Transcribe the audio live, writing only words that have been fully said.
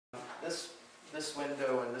This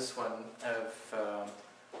window and this one have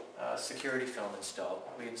security film installed.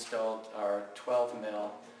 We installed our 12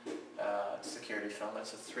 mil security film.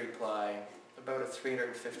 It's a 3-ply, about a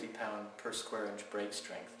 350 pound per square inch break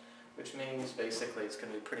strength, which means basically it's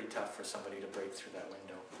going to be pretty tough for somebody to break through that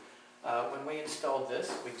window. When we installed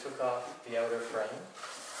this, we took off the outer frame,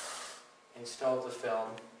 installed the film,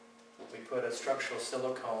 we put a structural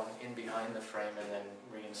silicone in behind the frame and then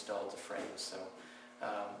reinstalled the frame. So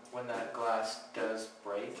when that glass does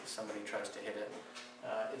break, if somebody tries to hit it,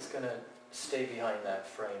 it's going to stay behind that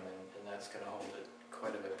frame, and that's going to hold it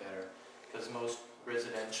quite a bit better. Because most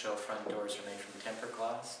residential front doors are made from tempered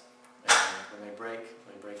glass, and when they break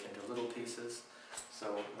into little pieces.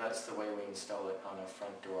 So that's the way we install it on a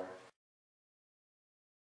front door.